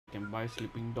buy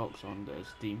Sleeping Dogs on the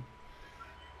Steam.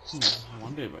 I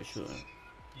wonder if I should.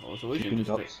 I was always Sleeping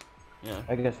interested. Dogs. Yeah.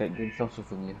 I guess that game sounds so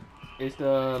familiar. It's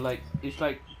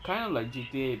like kind of like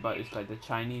GTA, but it's like the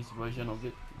Chinese version of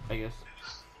it, I guess.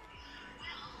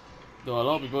 Though a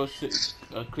lot of people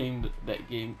claimed that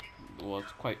game was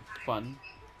quite fun,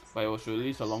 but it was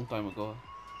released a long time ago.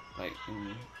 Like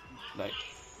in like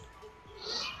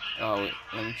wait,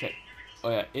 let me check. Oh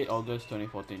yeah, 8 August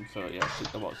 2014. So yeah,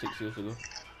 about 6 years ago.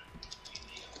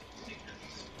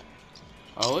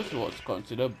 I always was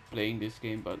considered playing this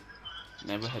game, but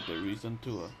never had the reason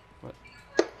to. But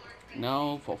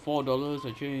now for $4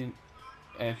 actually,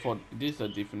 and for this a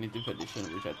definitive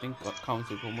edition, which I think counts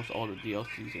with almost all the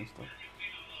DLCs and stuff.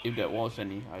 If there was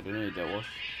any, I don't know if there was.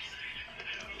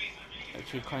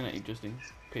 Actually, kind of interesting.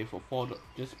 Pay for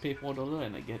just pay $4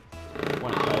 and I get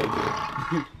one entire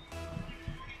game.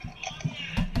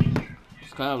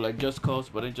 It's kind of like Just Cause,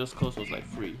 but then Just Cause was like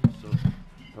free, so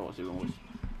that was even worse.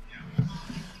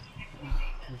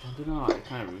 Which until now I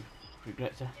kind of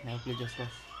regret never play Just Cause.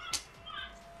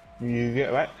 You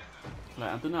get what?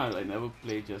 Like until now I like never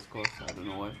play Just Cause. I don't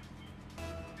know why.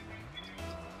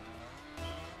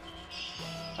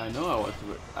 I know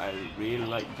I really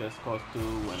liked Just Cause 2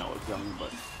 when I was young,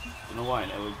 but I don't know why I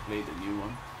never played the new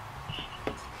one.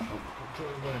 Oh, my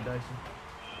controller's gonna die soon.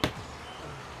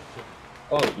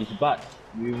 Oh, it's Bart.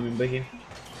 Do you remember him?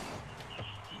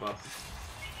 But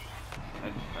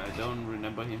I don't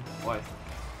remember him. Why?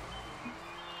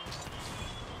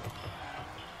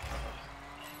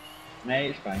 Nah,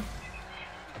 it's fine.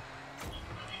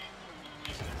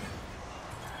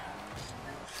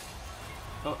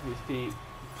 Oh, his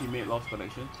teammate lost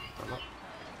connection.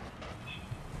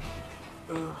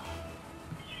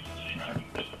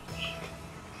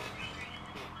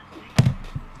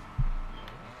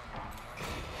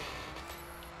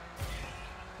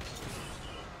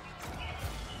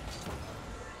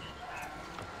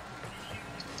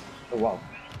 Oh wow.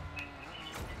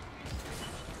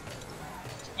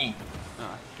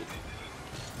 Ah, shit.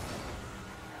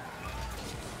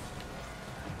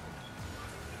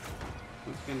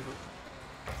 Who's gonna go?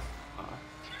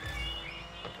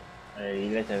 I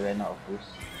realized I ran out of boost.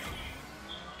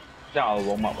 So I'll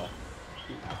warm up.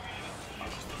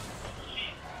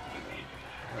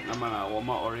 Never mind, I warm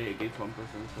up already against one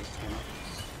person, so cannot.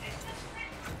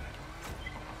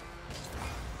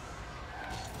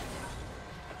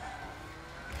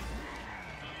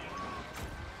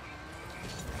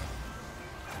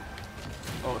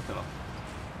 Oh, it's off.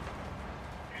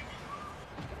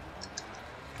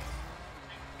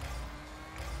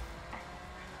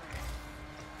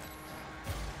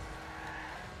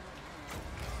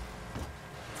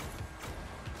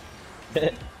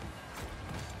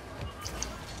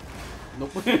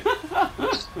 Nope.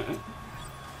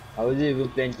 I wasn't even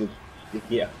planning to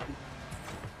pick it up.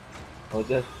 I was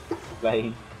just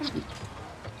flying.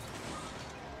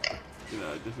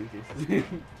 Yeah, just in case.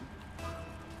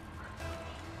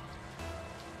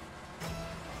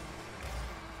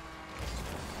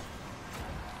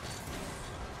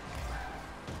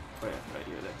 Oh yeah, right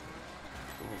here there.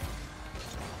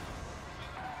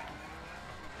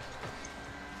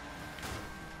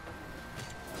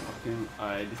 Okay,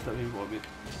 I disturbed him for a bit.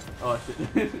 Oh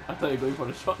shit, I thought you were going for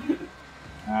the shot.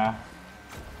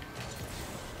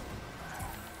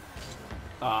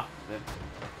 Then.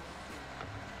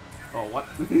 Oh, what?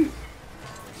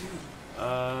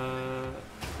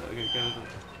 Okay, cancel.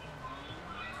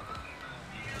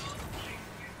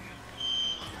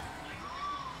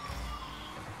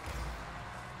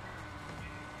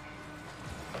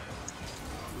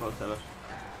 No, seller.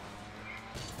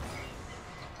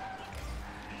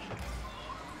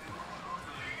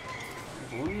 If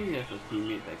only he has a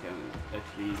teammate that can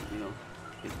actually,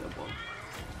 hit the ball.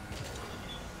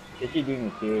 He's actually doing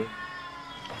okay.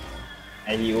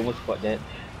 And he almost caught that.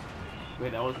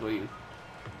 Wait, that was for you.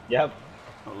 Yep.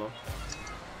 Hello.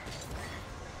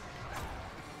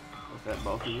 Was that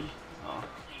ball for you? Oh.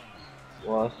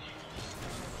 Was.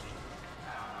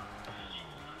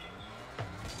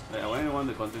 Wait, I want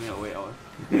to continue away out.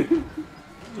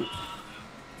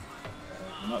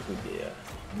 Not today,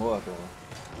 more of a...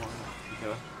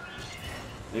 Okay.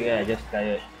 Yeah, I just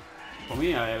tired. For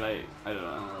me, I don't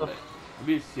know, like, a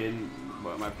bit sian,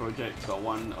 but my project got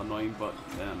one annoying bug,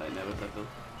 then I never settle.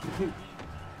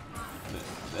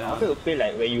 I also feel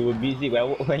like when you were busy,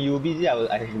 when you were busy, I was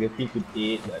free to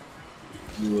date, but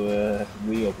you were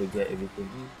doing your project, everything.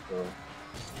 So.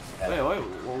 Yeah. Wait,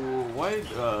 why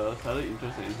suddenly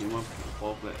interested in human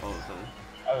fall flat all of a sudden?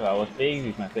 I was playing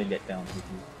with my friend that time.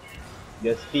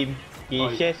 The Steam,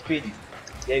 he shares screen.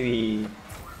 Then we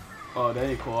Oh, then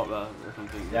you co-op lah or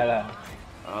something. Yeah lah.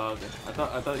 Okay. I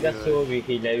thought you Just were... so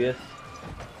hilarious.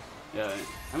 Yeah.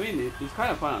 I mean, it's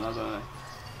kind of fun. Another one.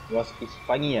 It's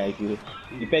funny if you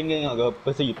depending on the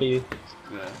person you play with.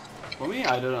 Yeah. For me,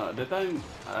 I don't know. The time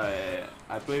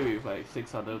I play with like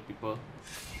 6 other people,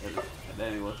 and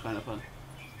then it was kind of fun.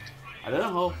 I don't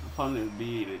know how fun it would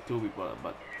be with 2 people,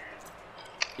 but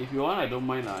if you want, I don't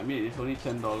mind. I mean, it's only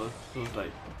 $10, so it's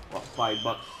like what,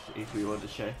 $5 if we were to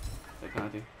share, that kind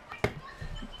of thing.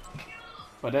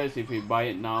 But that is if we buy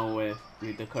it now with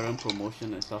the current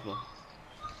promotion and stuff,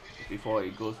 before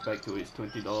it goes back to its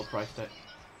 $20 price tag.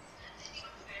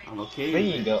 I'm okay with When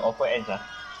it. the offer ends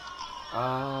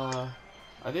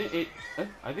I think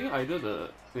I think either the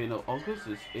wait no August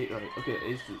is 8, right? Okay,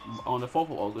 it's on the 4th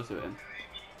of August it ends.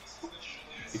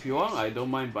 If you want, I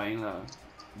don't mind buying lah,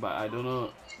 but I don't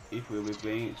know if we'll be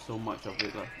playing so much of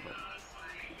it lah. But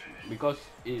because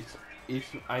it's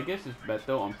I guess it's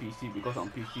better on PC because on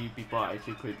PC people are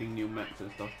actually creating new maps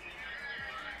and stuff.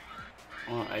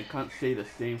 I can't say the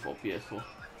same for PS4.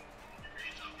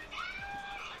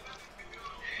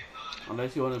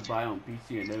 Unless you want to buy on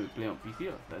PC and then we play on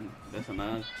PC, then that's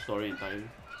another story entirely.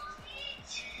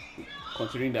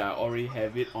 Considering that I already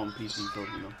have it on PC, so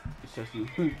you know, it's just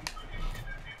you.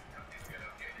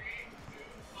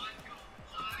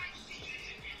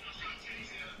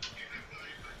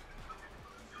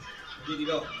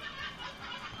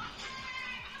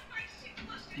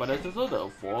 But there's also the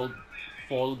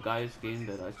Fall Guys game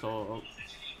that I saw.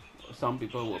 Some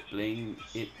people were playing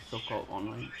it so-called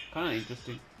online. Kind of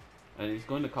interesting, and it's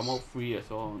going to come out free as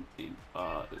well in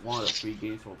one of the free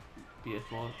games for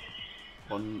PS4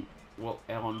 on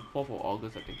on 4th of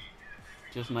August, I think.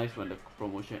 Just nice when the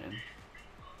promotion ends.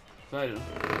 So I don't know.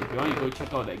 If you want to go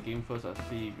check out that game first, I'll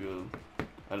see if you,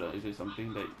 I don't know, is it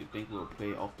something that you think we'll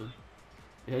play often?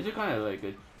 It's actually kind of like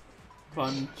a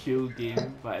fun, chill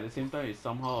game, but at the same time, it's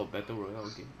somehow a battle royale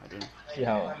game. I don't know.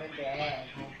 Yeah.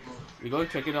 We go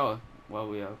check it out while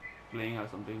we are playing or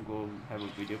something. Go have a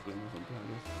video playing or something like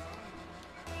this.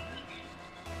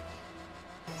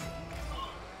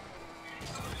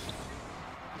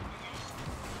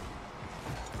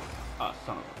 Ah,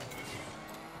 son of a...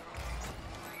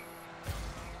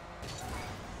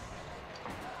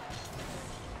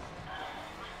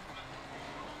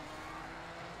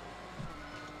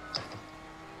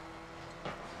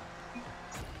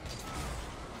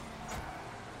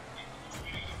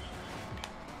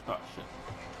 Oh shit.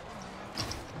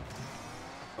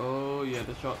 Oh yeah,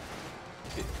 the shot.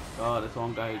 Okay. Oh, there's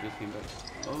one guy who just came back.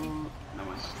 Oh, never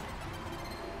mind.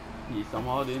 He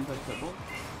somehow didn't touch the ball.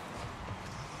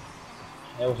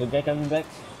 There was a guy coming back.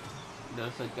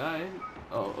 There's a guy.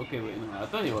 Oh, okay, wait, no. I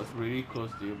thought he was really close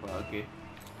to you, but okay.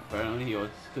 Apparently he was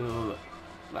still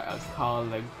like a car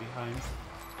length behind.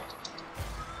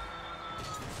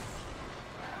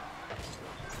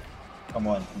 Come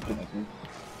on, complete my goal.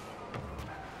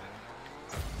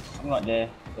 I'm not there,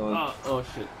 so Ah, oh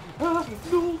shit. Ah,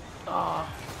 no!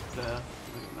 Ah, there.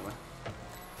 Okay, never mind.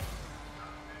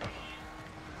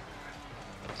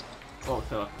 Oh,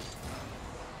 Sarah.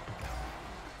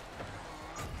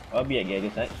 I'll be at the other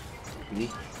side. Hopefully.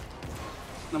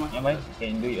 Never mind. Never mind, you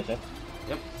can do it yourself.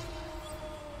 Yep.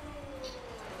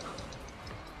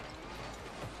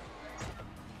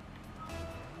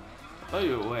 I thought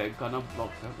you were gonna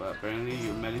block her, but apparently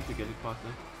you managed to get it past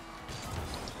her.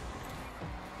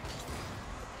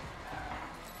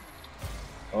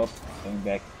 Oh, coming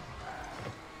back.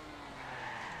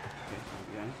 Okay, I'm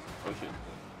behind. Oh shit.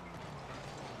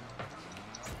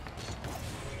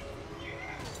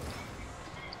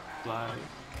 Fly.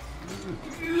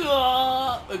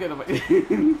 Okay, no, wait.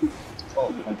 Oh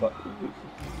my god.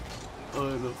 Oh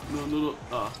no, no, no,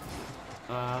 no.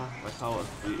 My car was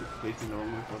facing the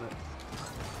wrong way for that.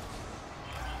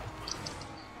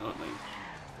 Not nice.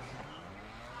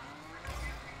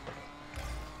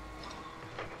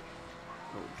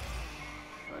 Oh,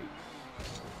 shit.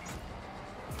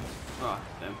 Ah,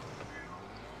 damn.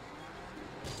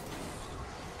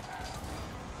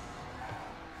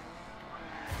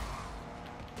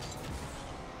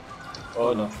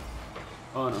 Oh no.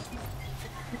 Oh no.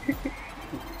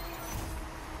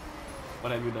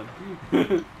 What have you done?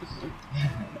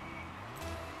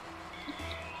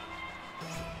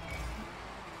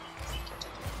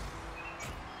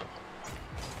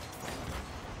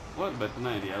 What better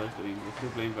than the others doing? We're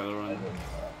still playing Valorant.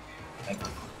 Like,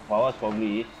 for us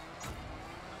probably is.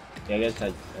 Yeah, I guess I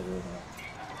don't know.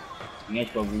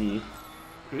 Next probably is.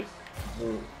 Chris? So,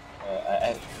 I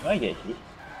have no idea actually.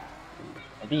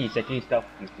 I think he's settling stuff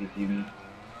with his uni.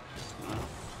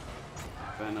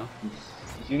 Fair enough.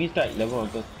 His uni start 11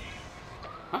 August.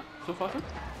 Huh? So fast? Huh?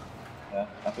 Ya,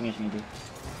 aku ni sini tu.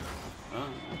 Ah,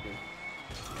 okay.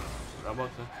 Rabak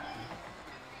sir.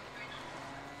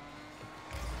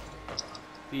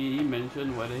 He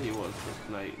mentioned whether he was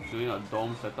like doing a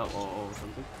dorm setup or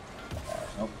something.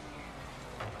 Nope.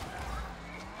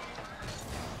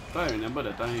 But I remember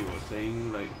the time he was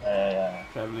saying like Yeah.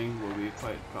 traveling will be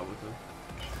quite troublesome.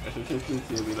 Especially since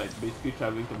he'll be like basically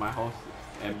traveling to my house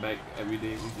and back every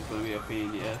day, which is gonna be a pain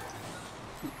in the ass.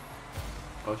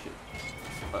 Oh shit.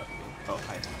 Oh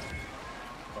hi.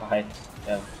 Oh, hi.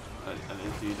 Yeah. I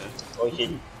didn't see that. Oh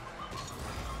shit.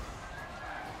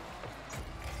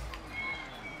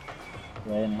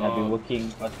 When I've been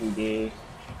working past 2 days.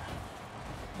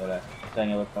 Dah lah, susah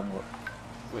nak welcome work.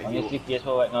 Wait, Honestly,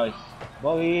 PS4 right now is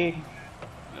boring.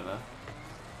 Yeah.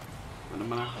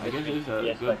 Mana-mana. I guess Honestly, this is a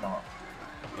PS5 good. come out.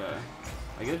 Yeah.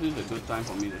 I guess this is a good time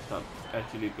for me to start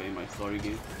actually playing my story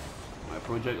game. My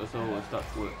project also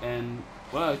will end.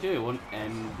 Well, actually it won't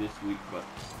end this week, but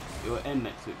it will end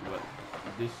next week. But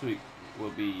this week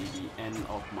will be the end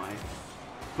of my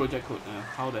project code.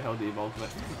 How the hell did it bounce back?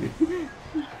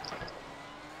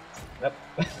 Yep.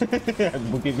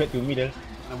 Booking back to me then.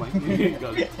 Am I?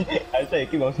 Got it. I said I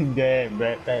keep bouncing there,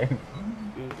 bad time.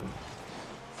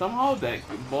 Somehow that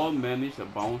ball managed to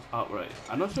bounce up, right?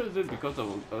 I'm not sure is it because of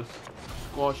a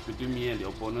squash between me and the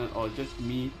opponent, or just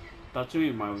me touching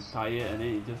with my tire and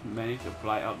then it just managed to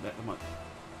fly up that much.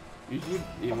 Usually,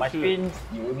 On my screen,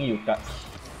 you touch.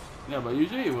 Yeah, but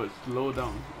usually it would slow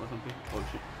down or something. Oh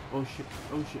shit! Oh shit!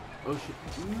 Oh shit! Oh shit!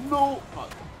 No!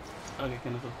 Fuck. Okay,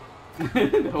 cancel.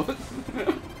 That was.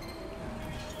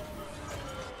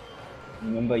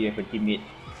 Remember, you have a teammate.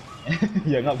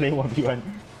 You're not playing 1v1.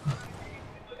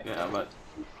 Yeah, but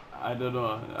I don't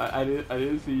know. I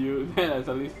didn't see you. Then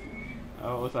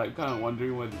I was like kind of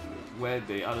wondering where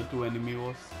the other two enemy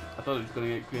was. I thought it was gonna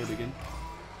get cleared again.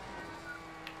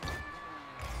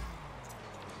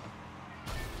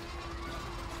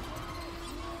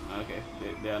 Okay,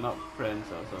 they are not friends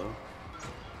also.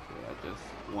 Yeah, just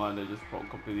one that just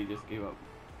completely just gave up.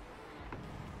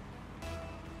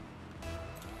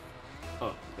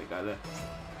 Oh, the guy left.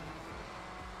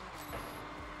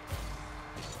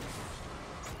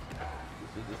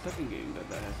 This is the second game that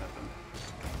has happened.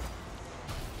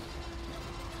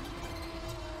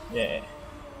 Yeah.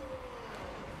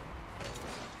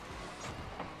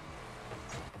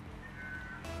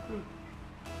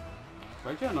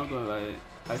 Actually, I'm not gonna lie.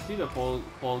 I see the Fall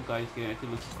Guys game actually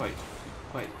looks quite.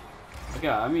 Okay,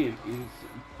 I mean it's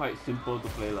quite simple to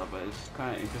play lah, but it's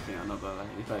kind of interesting. I'm not gonna lie.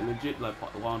 It's like legit like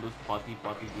one of those party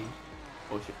games.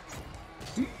 Oh shit!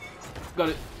 Got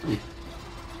it.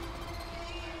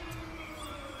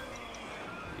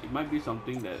 It might be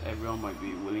something that everyone might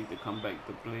be willing to come back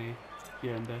to play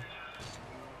here and there.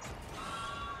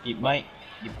 It might,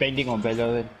 depending on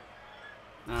Valorant.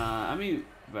 I mean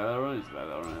Valorant is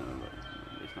Valorant, but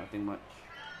there's nothing much.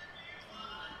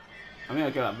 I mean,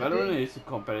 okay, Valorant is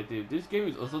competitive. This game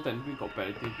is also technically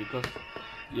competitive because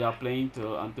you are playing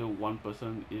until one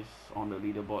person is on the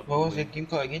leaderboard. What was the game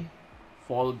called again?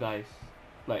 Fall Guys,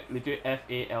 like literally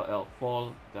FALL,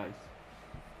 Fall Guys.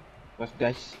 What's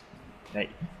guys? Like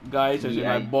guys as in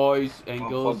like boys and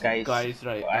girls, guys.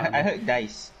 right? Oh, I heard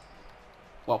dice.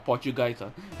 What Portuguese?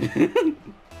 Huh?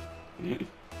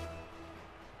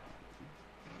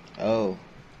 Oh.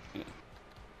 Yeah.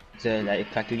 It's like a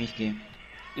cartoonish game.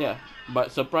 Yeah,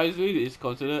 but surprisingly, it's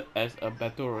considered as a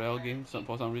battle royale game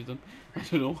for some reason. I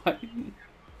don't know why.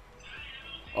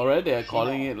 Already they are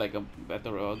calling it like a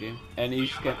battle royale game, and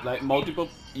it's like multiple.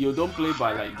 You don't play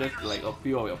by like just like a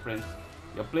few of your friends.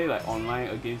 You play like online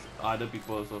against other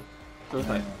people also. So it's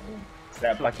like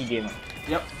a party game.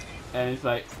 Yep, and it's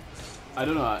like I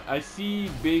don't know. I see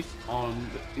based on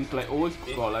it's like always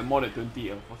got like more than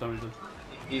 20 for some reason.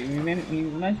 It reminds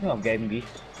me of Gambis.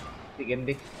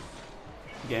 Gambis.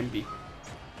 Gambi.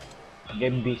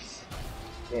 Gambis.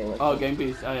 Yeah, oh,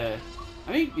 Gambis. Yeah.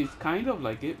 I think it's kind of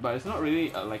like it, but it's not really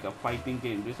like a fighting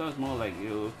game. This one's more like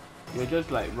you're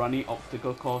just like running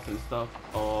obstacle course and stuff,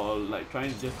 or like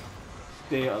trying to just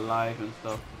stay alive and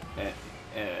stuff.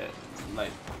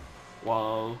 Like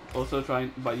while also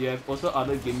trying, but you have also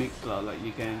other gimmicks like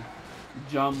you can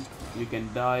jump, you can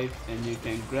dive, and you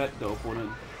can grab the opponent.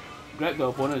 Grab the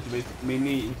opponent is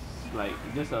mainly it's like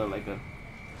just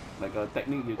like a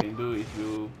technique you can do is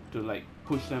to like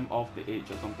push them off the edge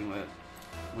or something like that,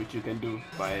 which you can do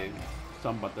by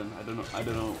some button. I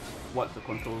don't know what's the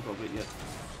controls of it yet,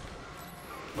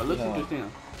 but looks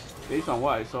interesting. Based on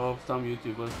what I saw some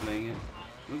YouTubers playing it,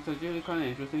 looks actually kind of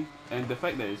interesting. And the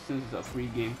fact that since it's a free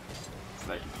game,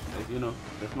 like you know,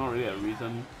 there's not really a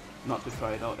reason not to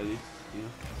try it out at least, you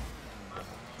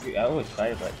know. I always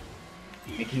try, but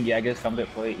making the others come back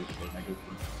for it is another thing.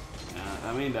 Yeah,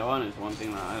 I mean that one is one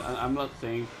thing lah. I'm not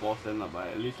saying force them lah, but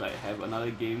at least like have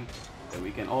another game that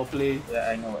we can all play. Yeah,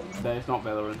 I know what you mean. That is not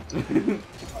Valorant.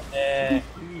 Eh,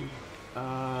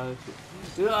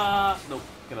 Shit. No,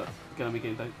 cannot make it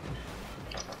in time.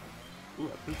 Ooh,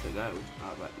 I pushed the guy.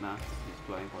 But nah, he's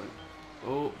flying for it.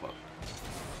 Oh, fuck.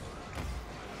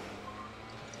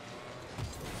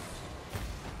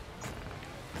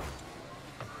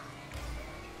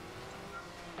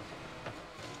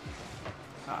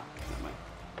 Never mind.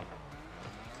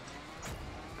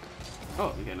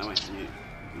 Oh, okay, never mind.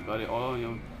 You got it all on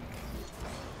your...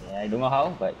 yeah, I don't know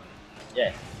how, but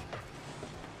yeah.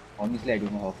 Honestly, I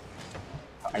don't know how.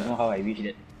 I don't know how I reached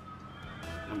that.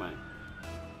 Never mind.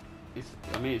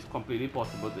 I mean, it's completely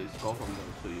possible to score from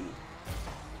those, so you know.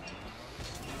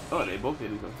 Oh, they both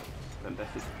did it, though.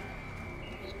 Fantastic.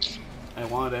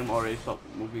 And one of them already stopped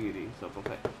moving it in, so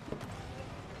perfect.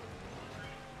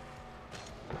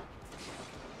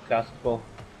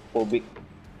 Claustrophobic.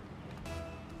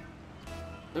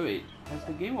 Oh, wait, has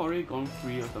the game already gone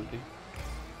free or something?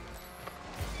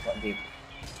 What game?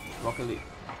 Rocket League.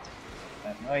 I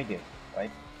have no idea. Why?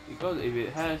 Because if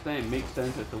it has, then it makes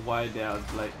sense as to why there are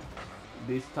like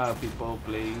this type of people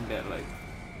playing that like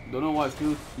don't know why it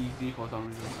feels easy for some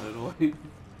reason. I don't know why.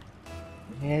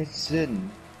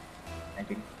 Hasn't. I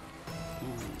think.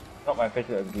 Not my friends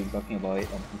have been talking about it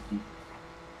on PC.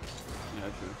 Yeah,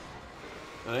 true.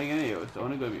 But then again, it's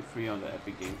only going to be free on the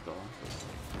Epic Games Store.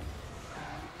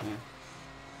 So.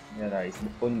 Yeah. Yeah, it's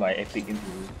owned by Epic Games.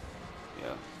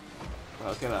 Yeah.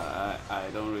 But okay lah, I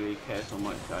don't really care so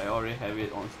much. I already have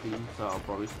it on Steam, so I'll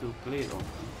probably still play it on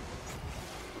Steam.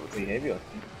 So you have it on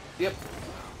Steam? Yep.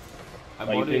 I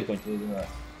but bought you it. play controller.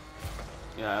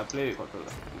 Yeah, I play with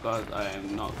controller because I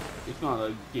am not. It's not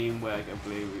a game where I can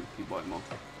play with keyboard and mouse.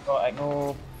 Oh, I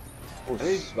know. Oh, At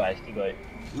least- but I still got it.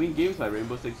 I mean, games like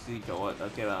Rainbow Six Siege or what,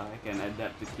 okay lah, I can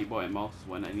adapt to keyboard and mouse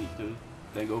when I need to,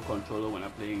 then go controller when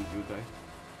I'm playing with you guys.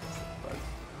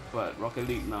 But Rocket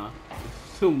League, nah,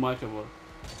 it's too much of a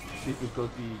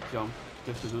difficulty jump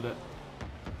just to do that.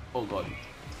 Oh god.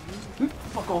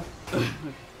 Fuck off!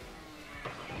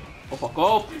 Oh, fuck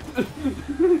off!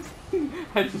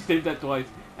 Had to save that twice,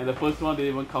 and the first one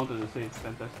didn't even count as a save.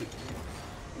 Fantastic.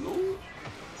 No!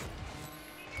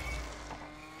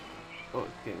 Oh,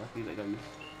 okay, lucky that guy missed.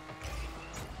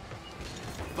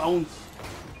 Bounce!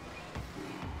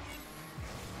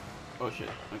 Oh shit,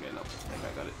 okay, no, that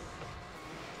guy got it.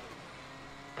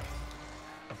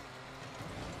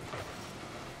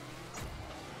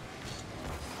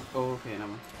 Oh, okay, never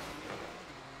mind.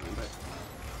 I'm back.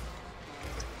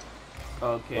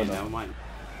 Okay, Oh, no. never mind.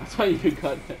 That's why you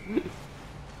got that.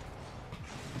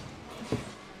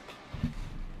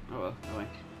 Oh well, never mind.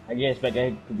 I guess that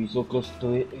guy could be so close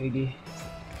to it already.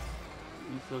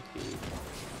 It's okay.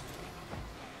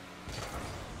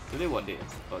 Today what day?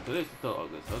 Oh, today is 3rd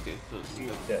August. Okay, so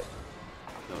Yeah.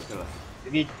 okay lah.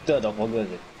 Maybe 3rd of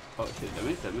August. Oh shit, that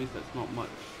means there's not much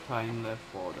time left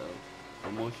for the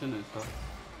promotion and stuff.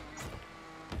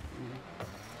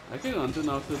 I think until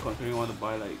now still considering want to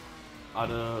buy like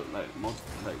other like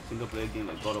single player game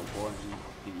like God of War and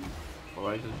the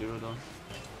Horizon Zero Dawn.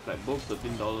 Like both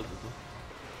 $13 or so.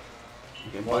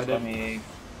 You can buy them. You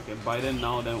can buy them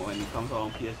now. Then when it comes out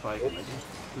on PS5, you can like just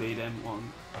play them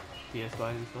on PS5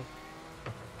 and stuff.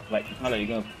 Like it's not like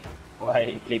you're gonna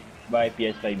buy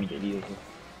PS5 immediately also.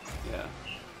 Yeah.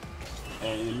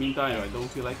 And in the meantime, if I don't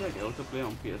feel like it, I can also play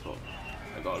on PS4.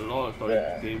 I got a lot of story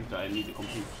games that I need to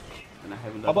complete, and I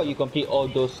haven't done. How about you complete all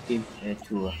those games?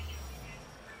 True.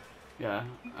 Yeah,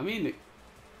 I mean,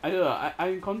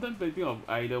 I'm contemplating of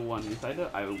either one. It's either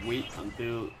I wait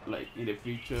until like in the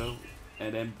future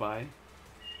and then buy,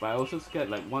 but I also scared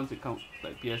like once it comes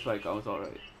like PS5 comes out,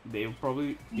 right? They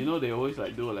probably they always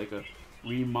like do like a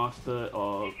remaster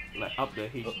or like up the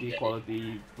HD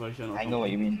quality version or something. I know what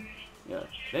you mean. Yeah,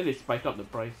 then they spike up the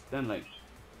price. Then like,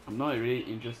 I'm not really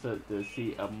interested to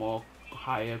see a more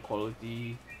higher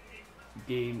quality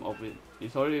game of it.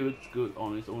 It's already looks good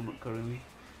on its own currently.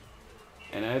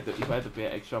 And if I had to pay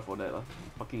extra for that,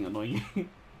 fucking annoying.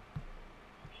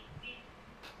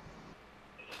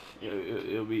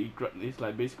 It'll be it's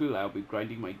like basically like I'll be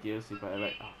grinding my gears if I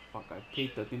like fuck I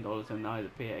paid $13 and now I have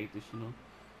to pay additional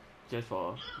just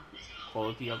for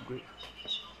quality upgrade.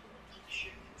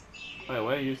 Alright,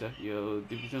 where are you, sir? Your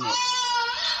division what?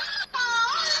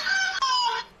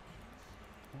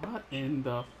 What in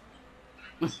the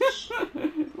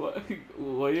what,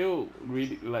 were you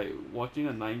really like watching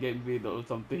a 9-game video or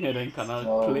something and then kinda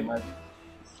click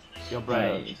your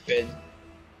brother?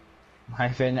 My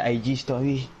friend IG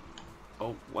story.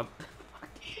 Oh, what?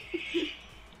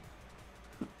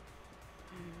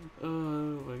 Oh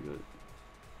my god.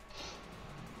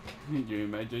 You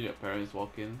imagine your parents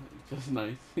walk in, just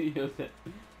nice. You said,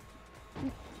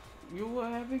 you were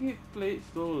having it played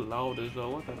so loud as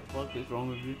well. What the fuck is wrong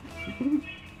with you?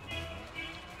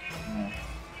 Yeah.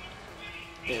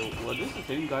 Hey, was this the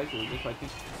same guys who were just fighting?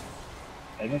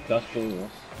 I know class 2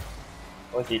 was.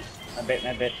 Oh shit. My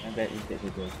bad. It's that the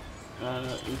goal.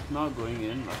 It's not going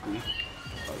in, luckily.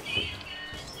 Oh shit.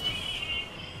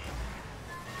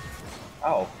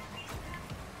 Ow.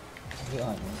 Get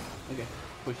on, man. Okay,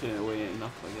 push it away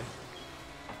enough, I guess.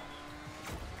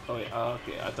 Oh wait,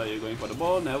 okay, I thought you were going for the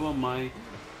ball, never mind.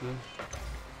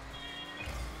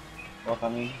 Ball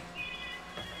coming.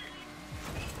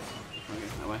 Okay,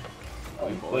 never mind. Oh,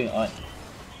 Going it's forward. going on.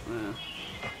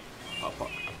 Oh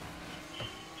fuck.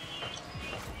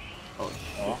 Oh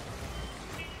shit. Oh.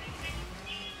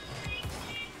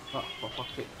 Oh, for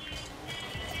fuck's sake.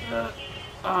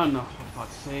 No, for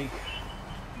fuck's sake.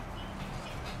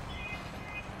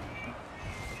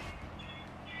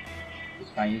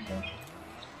 It's fine, sir.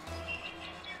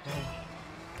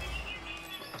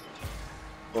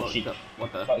 Oh shit. What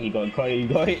the? Fuck, he got it.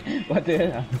 What the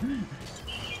hell?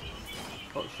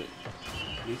 Oh shit.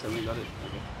 At least we got it.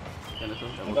 Okay. Cancel.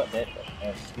 I got that.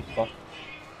 It's off.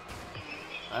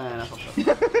 I fucked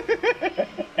up.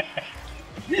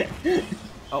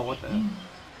 Oh, what the hell?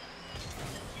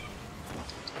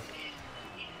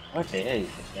 What the hell is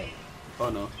that? Oh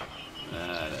no.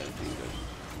 That isn't good.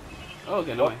 Oh,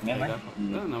 okay, no Oh, mind. never mind.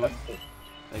 No mind.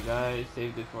 The guy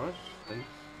saved it for us. Thanks.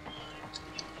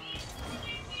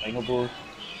 No boost.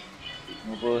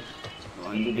 No boost. No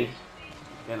Can do this.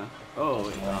 Can I? Oh,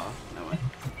 wait. Never mind.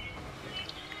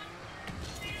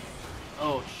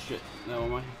 Oh shit. Never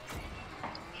mind.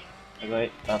 I got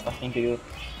it. Passing to you.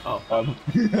 Oh, fuck.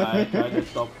 I just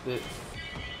stopped it.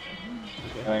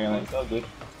 Okay. It's all good.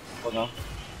 Hold on.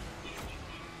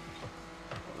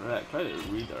 Alright, try to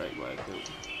redirect what I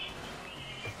killed.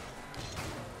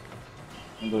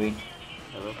 I'm going.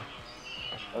 Hello?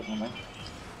 Oh, no mind.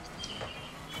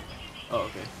 Oh,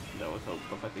 okay. That was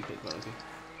a pathetic hit, but okay.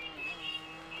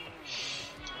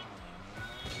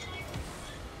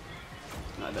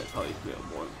 Nah, that's how you play a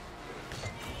ball.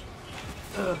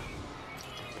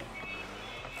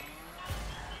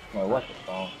 Oh, what the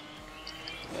fuck?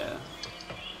 Yeah.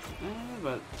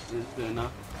 But it's good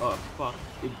enough. Oh, fuck.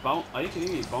 It bounced. Are you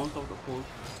kidding me? It bounced off the post.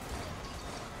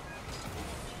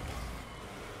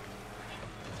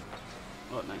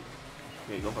 Oh, nice.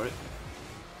 Okay, go for it.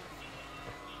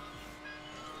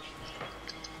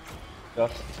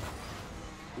 Yes.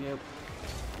 Yep.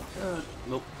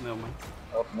 Nope, never mind.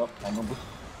 Oh, nope. I no boost.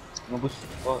 No boost.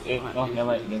 Oh, Alright, no, never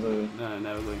mind. Never. No,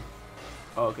 never going.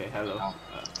 Oh, okay, hello.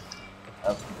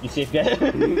 You saved that?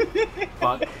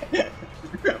 Fuck.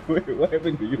 Wait, what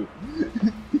happened to you?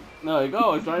 No, I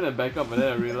was trying to back up, but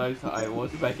then I realized I was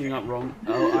backing up wrong.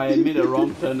 I made a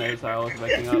wrong turn as I was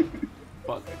backing up.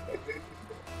 Fuck.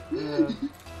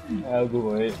 I'll go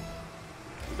for it.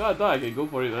 Because I thought I could go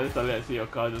for it, but then suddenly I see your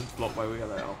car just block my way. I'm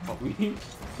like, oh fuck me.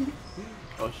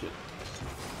 Oh shit.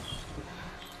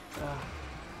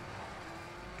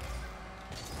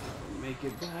 Make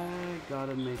it back,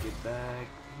 gotta make it back.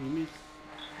 He missed.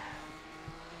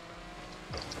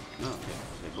 No, okay,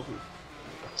 go for it.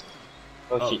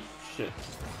 Oh, shit. Shit.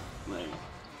 Like,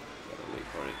 gotta wait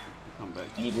for it to come back.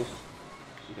 I need boost.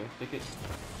 Okay, take it.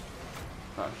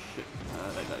 Ah shit,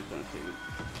 that guy's gonna save it.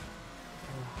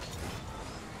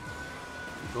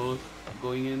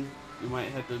 Going in, you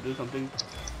might have to do something.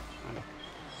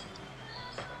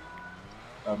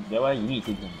 That one you need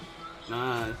to do.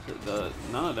 Nah,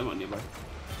 none of them are nearby.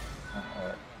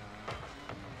 Alright.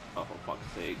 Oh, for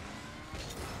fuck's sake.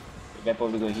 The guy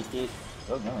probably gonna hit it.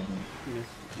 Oh, no, I didn't. Yes.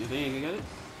 You think you can get it?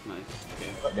 Nice.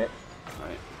 Okay. Got that.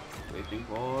 Alright. Waiting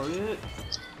for it.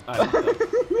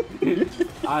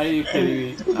 Are you kidding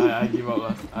me? I give up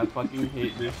lah. I fucking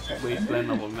hate this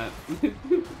wasteland of a map.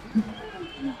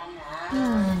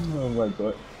 Oh my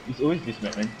god. It's always this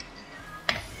map, man.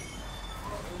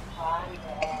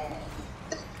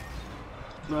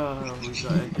 Oh my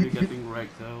god, actually getting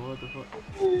wrecked. What the fuck?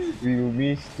 We will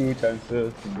miss 2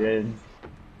 chances and then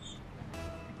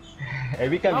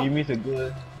every time you miss a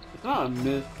goal. It's not a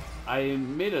miss. I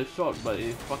made a shot, but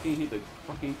it fucking hit the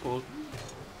fucking post.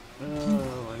 Oh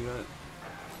my god.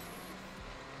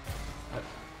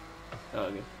 Oh,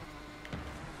 okay.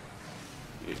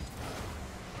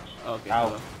 Okay.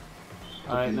 Ow.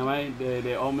 Alright, now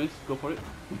they all missed. Go for it.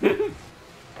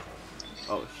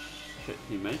 Oh shit!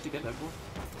 He managed to get that ball.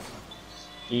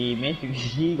 He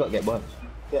got that ball.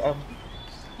 So,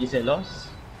 it's a loss.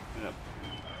 Yep.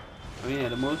 I mean, at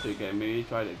the most you can maybe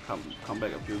try to come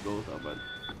back a few goals, but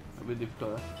a bit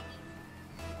difficult.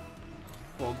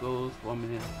 4 goals, 1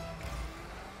 minute.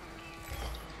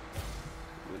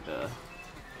 With the...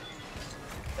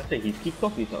 I said his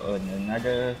kickoff is on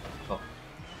another kickoff.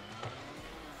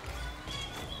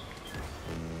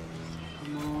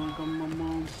 Come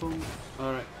on, boom.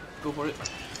 Alright, go for it.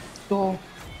 So,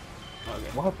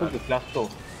 Okay. what happened to Plasto?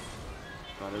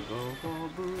 Gotta go for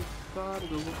boost, gotta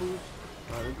go for boost,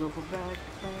 gotta go for back.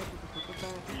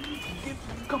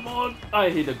 Come on! I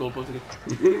hit the goalpost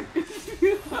again.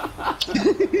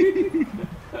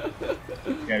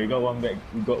 Yeah, we got one back.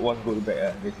 We got one goal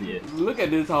back. That's it. Look at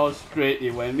this, how straight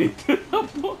it went into the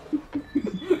ball.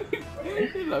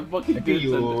 It's like fucking I think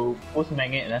this and you post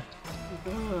magnet lah.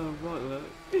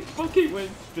 it fucking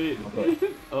went straight. Okay.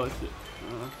 Oh shit.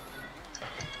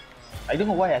 I don't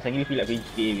know why I suddenly feel like playing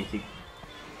GTA racing.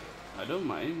 I don't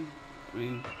mind. I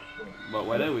mean, but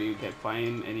whether we can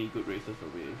find any good races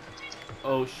over here.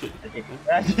 Oh shit. Okay.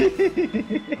 I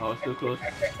was too close.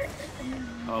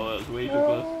 I was way too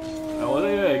close. I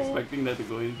wasn't even expecting that to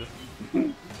go in.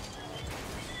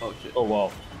 Oh shit. Oh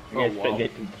wow. Oh, I expect wow.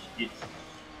 that to hit.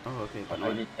 Oh okay, but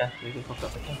Oh, no. it- They just fucked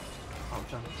up. Our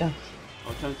chance. Chance.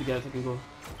 Our chance to get a second goal.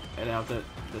 And then after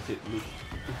that's it, lose.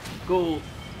 Goal!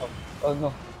 Oh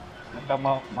no.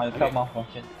 My Okay. car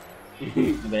malfunction.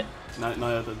 Too bad. Now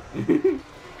your turn.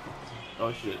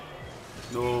 Oh shit.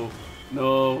 No.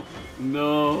 No.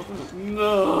 No.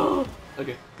 No.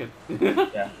 Okay, good.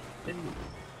 Yeah.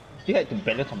 Still had to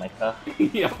balance on my car.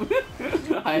 Yeah.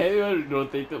 I hadn't even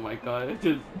rotated my car.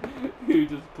 You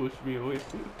just pushed me away.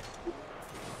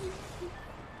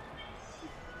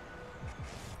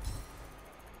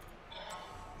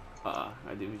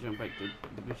 I division back to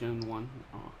division 1.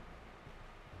 Oh.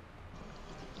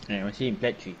 Yeah, I see in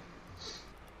Plat 3.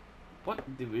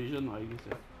 What division are you,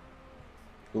 sir?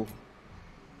 2.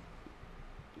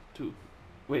 2.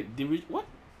 Wait, division what?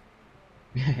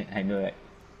 I know right.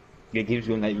 The games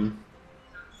don't like me.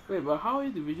 Wait, but how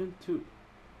is division 2?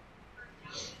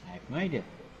 I have no idea.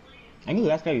 I know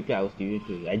last time we played I was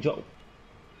Division 2. I dropped.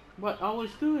 But I was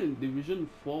still in division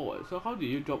 4, so how did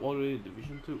you drop all the way to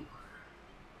division 2?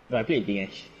 No, I played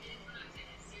Dinesh.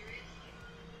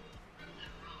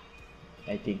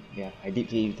 I think, yeah, I did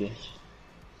play with Dinesh.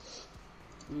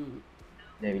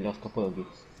 Then we lost a couple of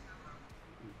games.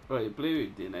 Oh, you play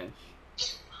with Dinesh.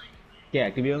 Yeah,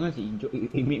 to be honest,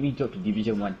 it made me drop to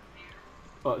Division 1.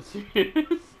 Oh,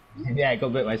 serious? And then I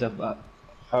got back myself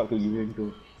up to Division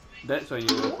 2. That's when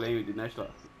you were playing with Dinesh lah.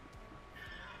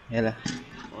 Yeah lah.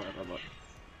 What about?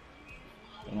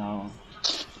 Now,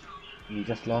 we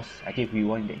just lost. I think if we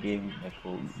won that game, let's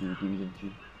go do Division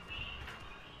 3.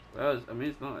 Well, I mean,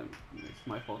 it's not. It's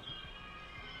my fault.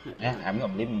 Yeah, I'm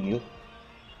not blaming you.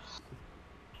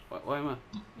 Why am I?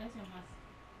 That's your mask.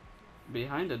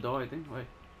 Behind the door, I think. Why?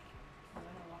 I'm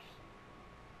gonna wash.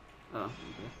 Oh,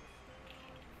 okay.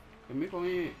 Can you make for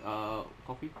me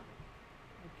coffee?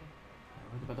 Okay.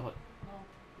 Where's the better hot?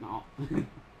 No. No.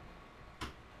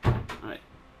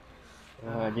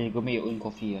 Alright. Just go make your own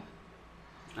coffee.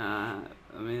 I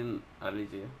mean, I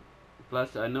lazy.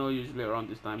 Plus, I know usually around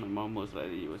this time, my mom most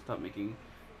likely will start making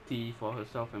tea for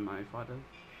herself and my father.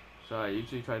 So I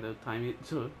usually try to time it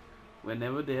so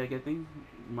whenever they are getting,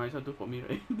 might as well do for me,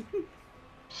 right?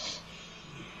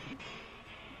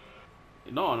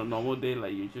 Not on a normal day,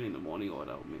 like usually in the morning or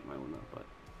I'll make my own, but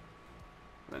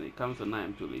when it comes to night,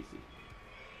 I'm too lazy.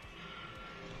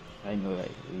 I know,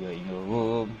 like, you're in your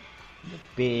room, the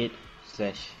bed,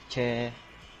 / chair,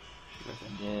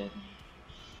 and then...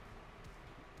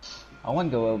 I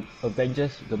want the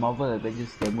Avengers, the Marvel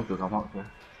Avengers demo to come out here.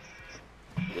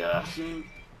 Yeah, same.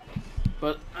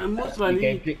 But I'm most You likely.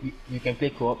 can play, you can play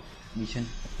co-op mission.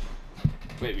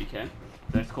 Wait, we can?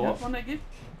 There's co-op Yep. on that game?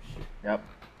 Yep.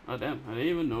 Oh damn, I didn't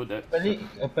even know that.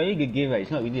 Apparently the game, right,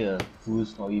 it's not really a full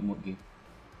story mode game.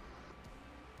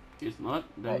 It's not?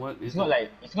 Then Like, what is it's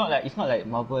it? not like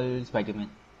Marvel Spider-Man.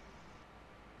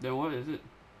 Then what is it?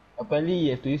 Apparently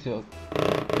you have to use your...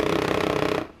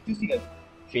 You see a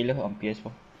trailer on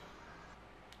PS4?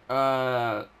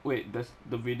 Wait, that's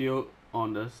the video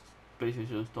on the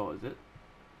PlayStation Store, is it?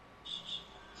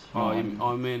 No, Oh, on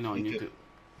I mean on YouTube.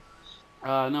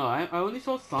 No, I only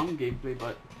saw some gameplay,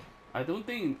 but I don't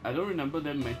remember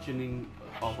them mentioning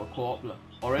of a co-op lah.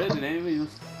 Or rather, they never even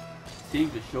seem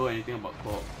to show anything about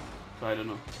co-op. So I don't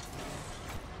know.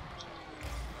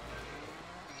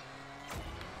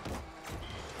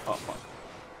 Oh fuck.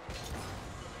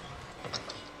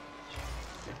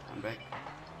 Okay, I'm back.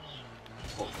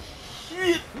 Oh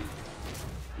shit!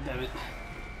 Damn it.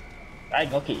 I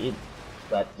knocked it in,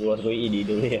 but it was going in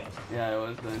either way. Yeah, I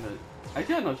was doing that.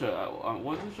 Actually, I'm not sure. I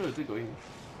wasn't sure if it going.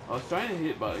 I was trying to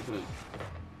hit, but I couldn't.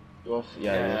 It was,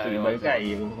 Yeah, it was it by was, the guy.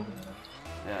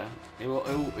 Yeah, it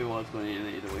was going in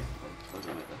either way. But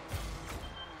doesn't matter.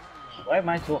 Why am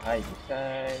I so high, this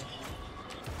guy?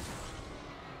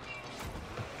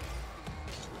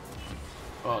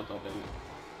 Oh, god damn it.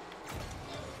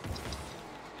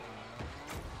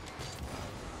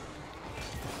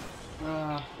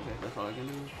 Okay, that's all I can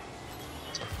do.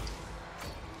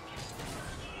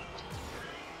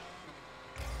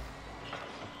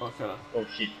 Oh, shut up. Oh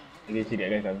shit. I didn't see that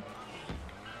guy coming.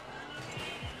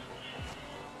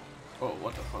 Oh,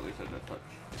 what the fuck is that touch?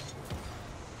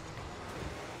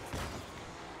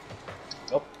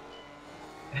 Nope.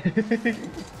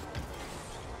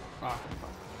 Ah,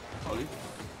 fuck. Sorry.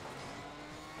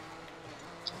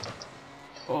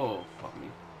 Oh, fuck me.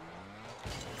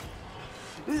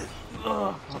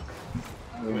 Oh, fuck.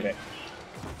 I'm going back.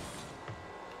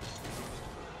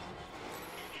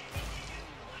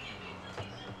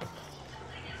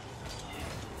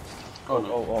 Oh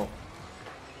no. Oh.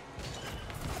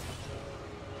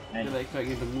 Did Nice. I expect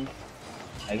you to move?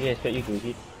 I didn't expect you to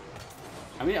hit.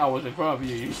 I mean, I was in front of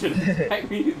you. You should attack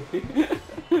me.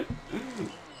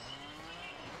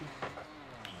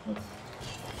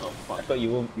 Oh fuck. I thought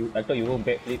you won't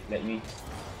backflip like me.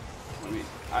 I mean,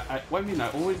 what I mean, I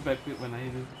always backflip when I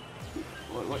hit it.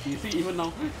 What you see, even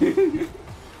now.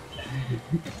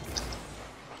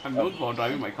 I'm known for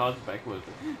driving my cars backwards.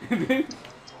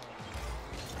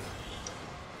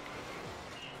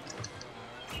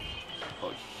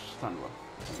 Oh, son of a.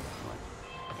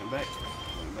 Going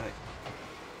back.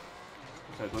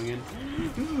 Start going in.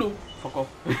 No, fuck off.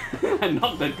 I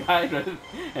knocked that guy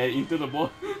right into the ball.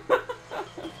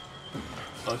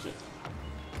 Oh shit.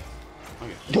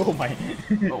 Okay. Oh my.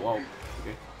 Oh wow.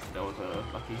 Okay. That was a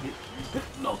lucky hit.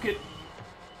 Knock it.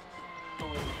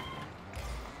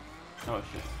 Oh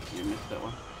shit. You missed that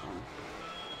one.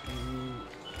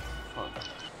 Fuck.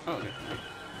 Oh, okay. Nice.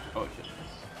 Oh shit.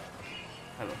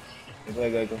 Hello. Go.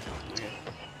 Okay.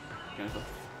 Cancel.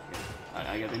 Okay.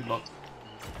 I get him blocked.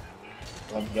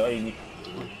 You're in it.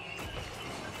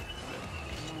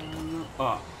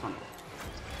 Ah, son.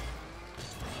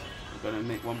 I'm gonna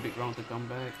make one big round to come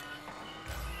back.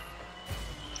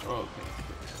 Oh, okay.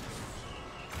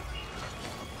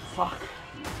 Fuck.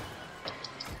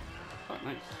 Oh,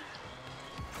 nice.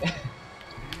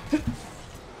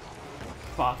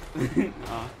 Fuck.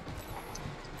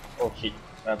 Oh shit.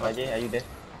 ProRJ, are you there?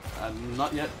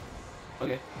 Not yet.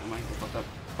 Okay, never mind. Fuck up.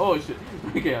 Oh shit.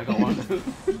 Okay, I got one.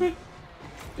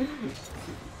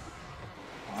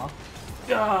 Huh?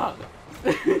 Ah!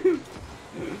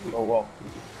 Oh wow.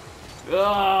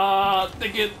 Ah!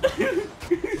 Take it.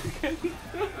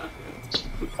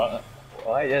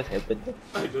 What just happened?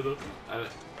 I don't know.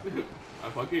 I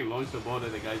fucking launched the ball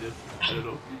and the guy just, I don't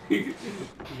know. He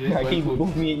just I went think full-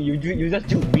 both me, you just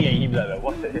took me and him like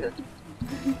what the hell?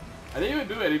 I didn't even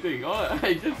do anything. Oh,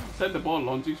 I just sent the ball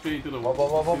launching straight into the wall.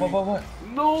 What?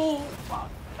 No! Fuck!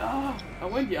 Ah! I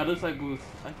went the other side boost.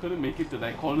 I couldn't make it to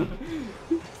that corner.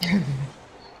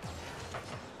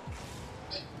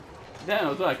 Then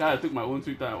also I kinda took my own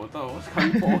sweet time. I thought I was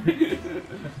coming forward.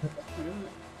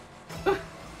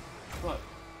 What?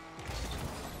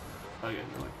 Okay,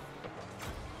 never mind.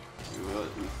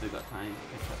 We still got time to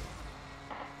catch up.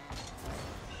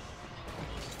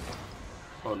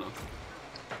 Oh no.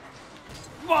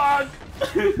 Fuck!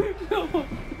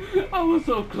 I was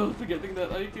so close to getting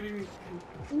that. Are you kidding me?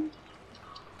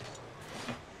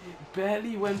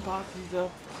 Barely went past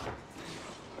himself.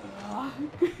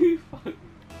 Fuck.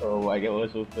 Oh, I get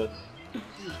also first.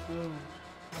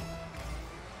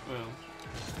 Well,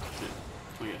 shit.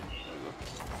 Okay, there we go.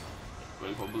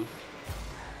 Going for boost.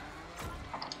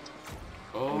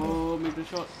 Oh, make the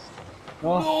shot.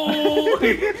 No. No!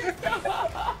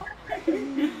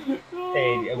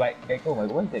 Hey, but oh my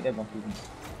god, what's that guy bumping me?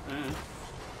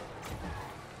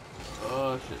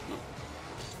 Oh shit, no.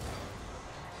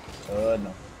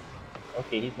 No.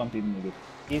 Okay, he's bumping me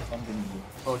again.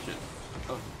 Oh shit.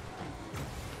 Oh.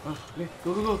 Okay,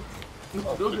 go. No,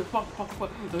 okay, fuck.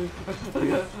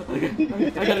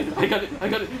 I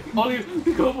got it. All you,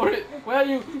 go for it. Where are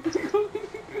you?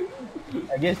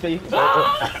 I guess so you.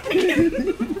 Ah!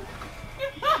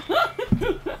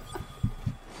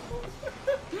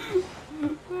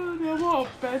 The amount of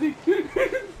panic.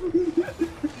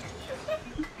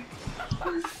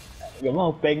 The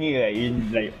amount of panic like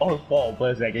in like all four of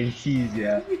us I can see,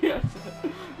 yeah. Yes.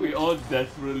 We all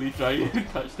desperately trying to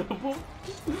touch the ball.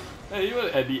 And even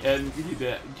at the end,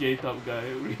 that J-top guy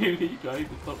really trying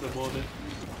to stop the ball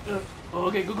there. Oh,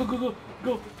 okay, go,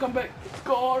 come back,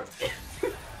 score!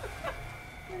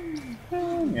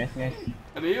 Nice.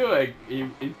 And then you like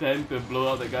intend to blow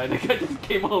out the guy just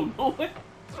came out of nowhere.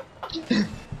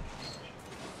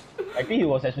 I think he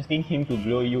was expecting him to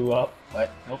blow you up,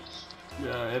 but nope.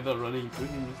 Yeah, I ended up running into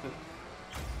him instead.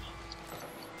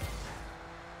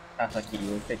 Ah, fuck it,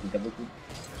 you said to double kill.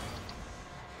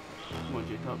 Come on,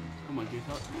 J-Top. Come on,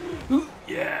 J-Top.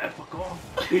 Yeah, fuck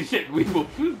off. Shit, we both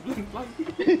flying.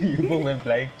 You both went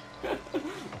flying.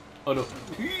 Oh no.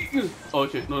 Oh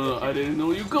shit, no, I didn't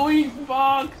know you going.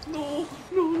 Fuck. No.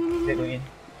 Is that going in?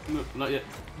 No, not yet.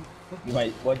 You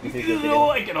might want to take your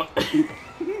No, second. I cannot. I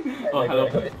Oh, got hello.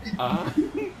 it, I got it.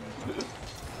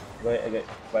 I got it.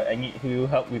 But I need to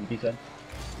help with this one.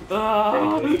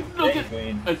 No, That shit. is going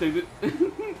in. I saved it.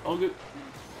 All good.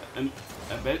 And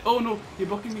I bet. Oh no, you're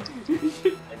blocking me.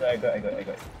 Shit. I got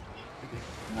it.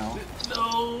 Now.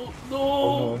 No, no,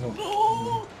 Oh, no.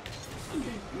 no.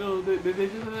 Okay, no, they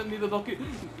just need to lock it.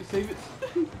 Save it.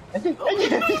 I think.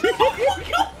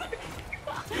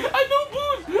 I don't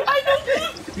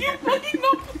boost! You fucking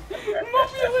knocked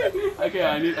me away! Okay,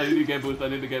 I need to get boost. No,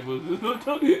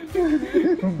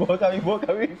 don't. Ball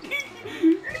coming.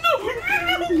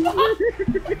 No!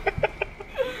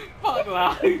 Fuck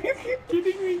lah!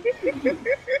 Kidding me?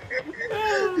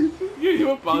 You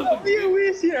even passed Be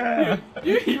away, yeah.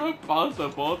 You even passed the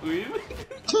ball to him?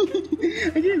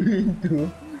 I didn't mean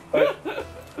to.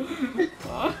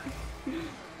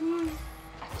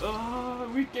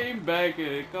 We came back,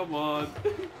 come on.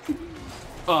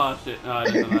 Oh shit, I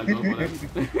didn't know go for that.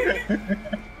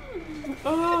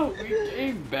 We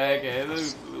came back,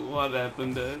 what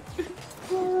happened there?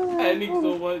 Panic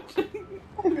so much.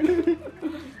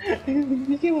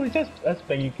 This game was just us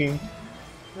panicking.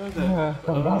 Come down.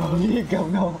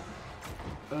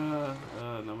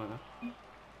 No matter.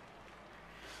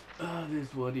 This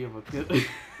is worthy of a kill.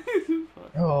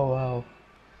 Oh wow.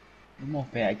 No more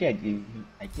fair. I think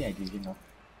I gave enough.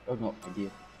 Oh no, I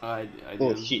did. I Oh,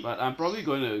 didn't, shit. but I'm probably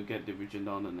going to get division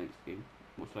down the next game,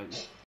 most likely.